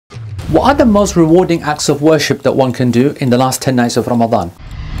What are the most rewarding acts of worship that one can do in the last 10 nights of Ramadan?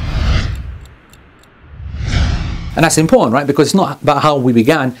 And that's important, right? Because it's not about how we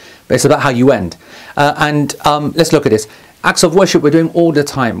began, but it's about how you end. Let's look at this. Acts of worship we're doing all the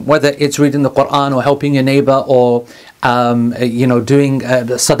time, whether it's reading the Quran or helping your neighbor or doing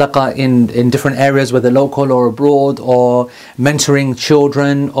sadaqah in different areas, whether local or abroad, or mentoring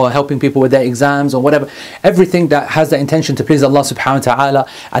children or helping people with their exams or whatever. Everything that has the intention to please Allah subhanahu wa ta'ala,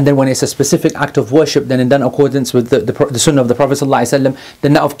 and then when it's a specific act of worship, then in done accordance with the sunnah of the Prophet sallallahu alaihi wasallam,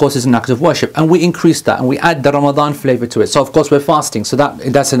 then that of course is an act of worship, and we increase that and we add the Ramadan flavor to it. So of course we're fasting, so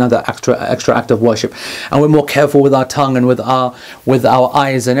that's another extra act of worship, and we're more careful with our tongue and with our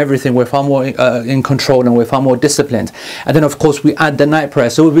eyes and everything. We're far more in control, and we're far more disciplined. And then of course we add the night prayer.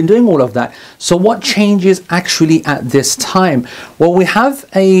 So we've been doing all of that. So what changes actually at this time? Well, we have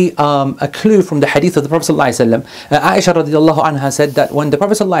a clue from the hadith of the Prophet ﷺ. Aisha radiallahu anha said that when the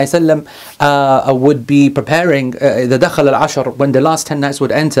Prophet ﷺ would be preparing the dakhal al-ashr, when the last 10 nights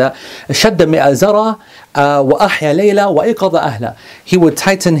would enter, شَدَّ مِئَ زَرَى وَأَحْيَا لَيْلَى وَإِقَضَ أَهْلَى. He would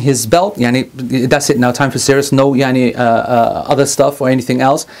tighten his belt. That's it now, time for serious, no other stuff or anything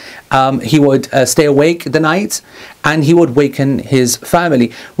else. He would stay awake the night, and he would waken his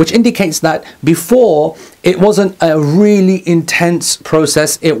family, which indicates that before it wasn't a really intense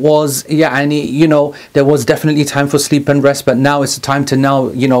process. It was, there was definitely time for sleep and rest, but now it's time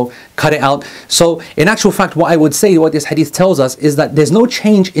to cut it out. So in actual fact, what I would say, what this hadith tells us, is that there's no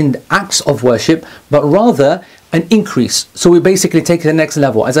change in the acts of worship, but rather an increase. So we basically take it to the next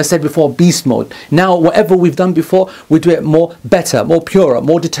level. As I said before, beast mode. Now whatever we've done before, we do it more better, more purer,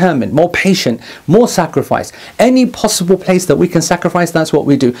 more determined, more patient, more sacrifice. Any possible place that we can sacrifice, that's what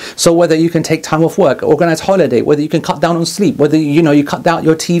we do. So whether you can take time off work, organize holiday, whether you can cut down on sleep, whether you cut down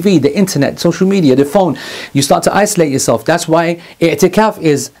your TV, the internet, social media, the phone, you start to isolate yourself. That's why i'tikaf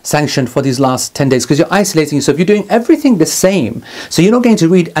is sanctioned for these last 10 days, because you're isolating yourself. You're doing everything the same. So you're not going to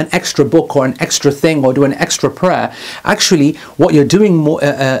read an extra book or an extra thing or do an extra prayer. Actually, what you're doing more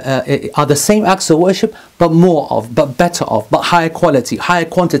are the same acts of worship, but more of, but better of, but higher quality, higher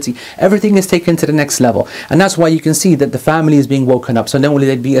quantity. Everything is taken to the next level, and that's why you can see that the family is being woken up. So not only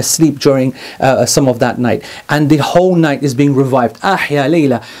they'd be asleep during some of that night, and the whole night is being revived. Ahya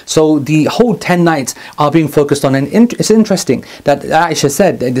Layla. So the whole 10 nights are being focused on, and it's interesting that Aisha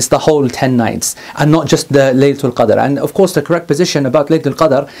said that it's the whole 10 nights and not just the Laylatul Qadr. And of course, the correct position about Laylatul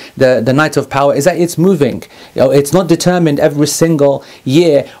Qadr, the night of power, is that it's moving. It's not determined every single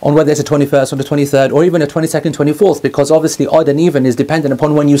year on whether it's the 21st or the 23rd or even the 22nd, 24th, because obviously odd and even is dependent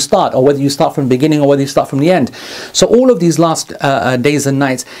upon when you start, or whether you start from the beginning or whether you start from the end. So all of these last days and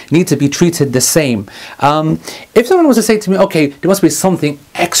nights need to be treated the same. If someone was to say to me, okay, there must be something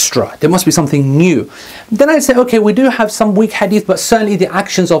extra, there must be something new, then I'd say, okay, we do have some weak hadith, but certainly the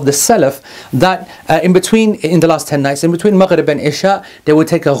actions of the Salaf that in the last 10 nights, in between Maghrib and Isha, they would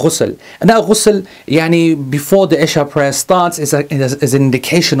take a ghusl. And that ghusl, before the Isha prayer starts, is an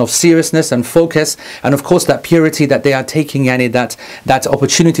indication of seriousness and focus, and of course that purity that they are taking, that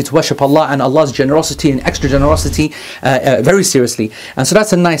opportunity to worship Allah and Allah's generosity and extra generosity very seriously. And so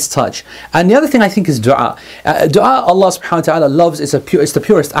that's a nice touch. And the other thing I think is dua. Dua, Allah subhanahu wa ta'ala loves, it's the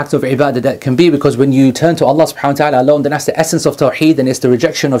purest act of ibadah that can be, because when you turn to Allah subhanahu wa ta'ala alone, then that's the essence of tawheed, and it's the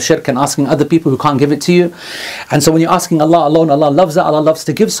rejection of shirk and asking other people who can't give it to you. And so when you're asking Allah alone, Allah loves that, Allah loves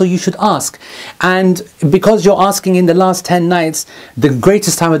to give, so you should ask. And because you're asking in the last 10 nights, the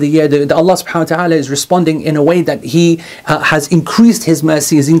greatest time of the year, Allah subhanahu wa ta'ala is responding in a way that He has increased His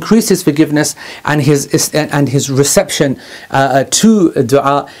mercy, has increased His forgiveness and His reception to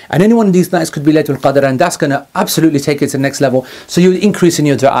dua. And any one of these nights could be Laylatul Qadr, and that's going to absolutely take it to the next level. So you increase in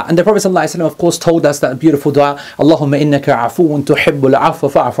your dua. And the Prophet ﷺ of course told us that beautiful dua, Allahumma innaka afuun tuhibbul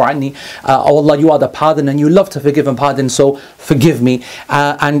afwa fa'fu anni. Oh Allah, you are the pardon and you love to forgive and pardon, so forgive me.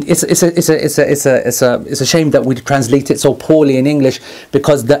 And it's a shame that we translate it so poorly in English,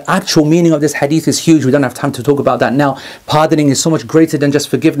 because the actual meaning of this hadith is huge. We don't have time to talk about that now. Pardoning is so much greater than just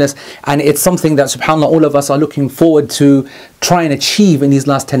forgiveness, and it's something that subhanAllah all of us are looking forward to try and achieve in these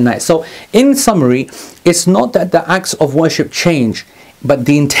last 10 nights. So in summary, it's not that the acts of worship change, but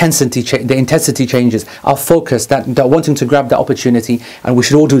the intensity changes, our focus, that wanting to grab that opportunity, and we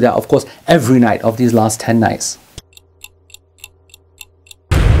should all do that, of course, every night of these last 10 nights.